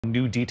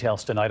New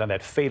details tonight on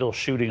that fatal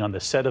shooting on the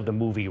set of the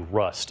movie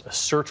Rust. A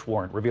search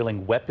warrant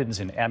revealing weapons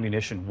and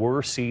ammunition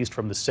were seized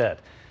from the set.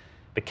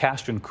 The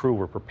cast and crew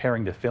were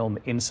preparing to film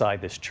inside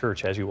this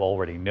church, as you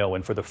already know.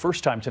 And for the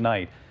first time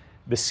tonight,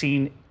 the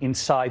scene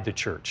inside the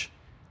church.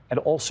 And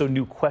also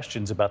new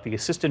questions about the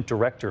assistant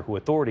director who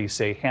authorities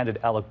say handed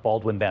Alec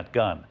Baldwin that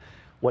gun.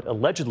 What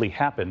allegedly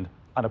happened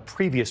on a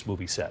previous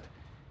movie set.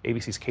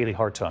 ABC's Kaylee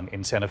Hartung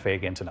in Santa Fe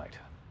again tonight.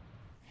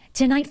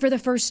 Tonight, for the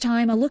first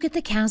time, a look at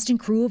the cast and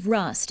crew of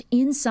Rust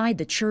inside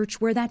the church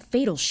where that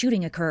fatal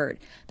shooting occurred.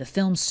 The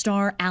film's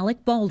star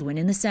Alec Baldwin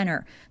in the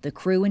center, the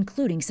crew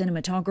including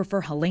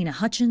cinematographer Helena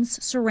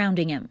Hutchins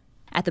surrounding him.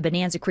 At the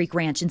Bonanza Creek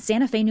Ranch in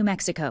Santa Fe, New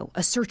Mexico,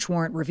 a search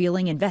warrant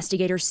revealing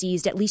investigators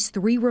seized at least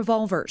 3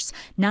 revolvers,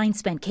 9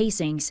 spent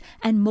casings,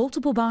 and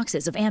multiple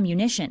boxes of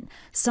ammunition,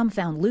 some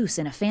found loose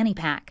in a fanny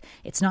pack.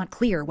 It's not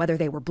clear whether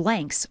they were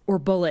blanks or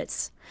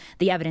bullets.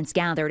 The evidence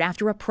gathered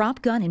after a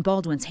prop gun in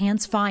Baldwin's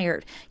hands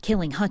fired,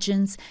 killing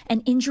Hutchins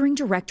and injuring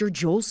director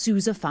Joel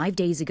Souza 5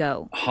 days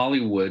ago.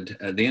 Hollywood,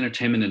 the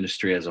entertainment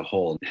industry as a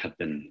whole, have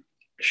been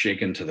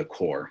shaken to the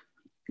core,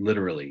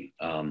 literally,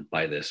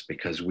 by this,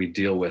 because we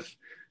deal with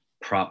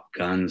prop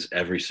guns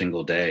every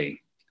single day.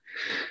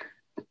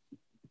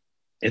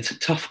 It's a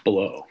tough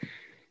blow.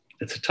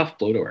 It's a tough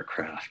blow to our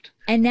craft.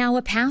 And now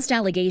a past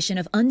allegation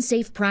of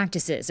unsafe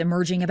practices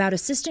emerging about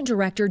assistant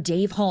director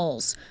Dave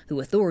Halls, who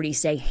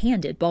authorities say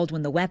handed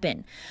Baldwin the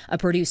weapon. A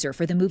producer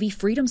for the movie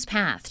Freedom's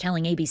Path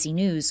telling ABC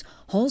News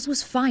Halls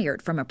was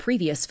fired from a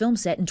previous film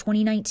set in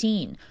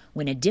 2019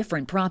 when a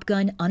different prop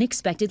gun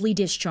unexpectedly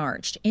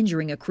discharged,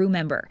 injuring a crew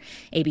member.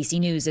 ABC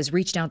News has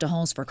reached out to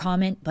Halls for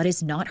comment but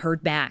has not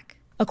heard back.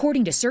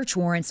 According to search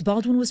warrants,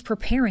 Baldwin was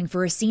preparing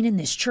for a scene in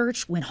this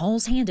church when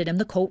Halls handed him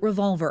the Colt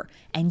revolver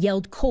and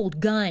yelled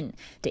 "cold gun"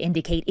 to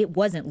indicate it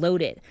wasn't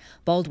loaded.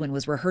 Baldwin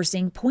was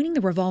rehearsing, pointing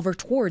the revolver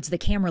towards the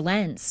camera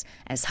lens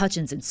as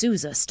Hutchins and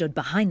Souza stood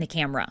behind the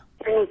camera.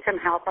 We need some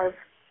help. Our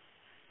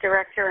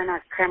director and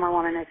our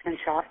camerawoman has been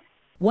shot.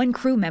 One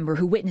crew member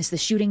who witnessed the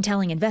shooting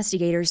telling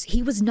investigators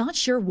he was not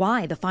sure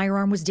why the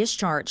firearm was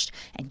discharged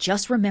and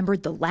just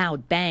remembered the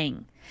loud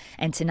bang.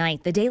 And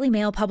tonight, the Daily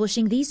Mail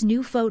publishing these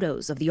new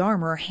photos of the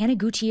armorer Hannah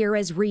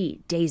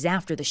Gutierrez-Reed days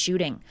after the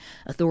shooting.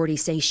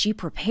 Authorities say she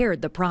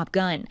prepared the prop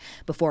gun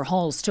before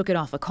Halls took it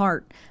off a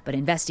cart, but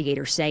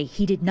investigators say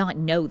he did not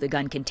know the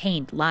gun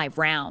contained live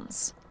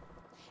rounds.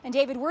 And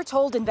David, we're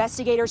told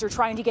investigators are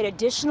trying to get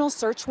additional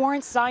search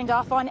warrants signed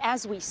off on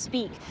as we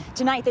speak.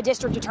 Tonight, the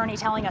district attorney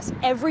telling us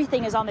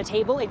everything is on the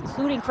table,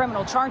 including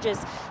criminal charges.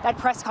 That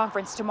press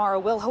conference tomorrow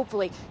will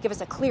hopefully give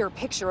us a clear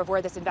picture of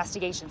where this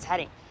investigation's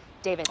heading.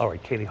 David. All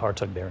right, Kaylee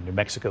Hartung there in New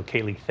Mexico.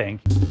 Kaylee, thank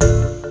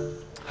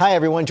you. Hi,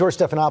 everyone. George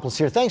Stephanopoulos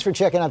here. Thanks for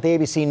checking out the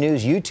ABC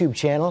News YouTube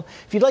channel.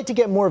 If you'd like to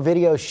get more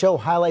videos, show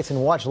highlights,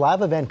 and watch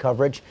live event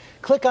coverage,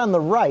 click on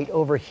the right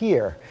over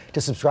here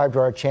to subscribe to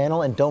our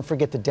channel. And don't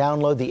forget to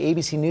download the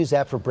ABC News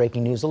app for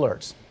breaking news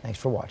alerts. Thanks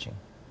for watching.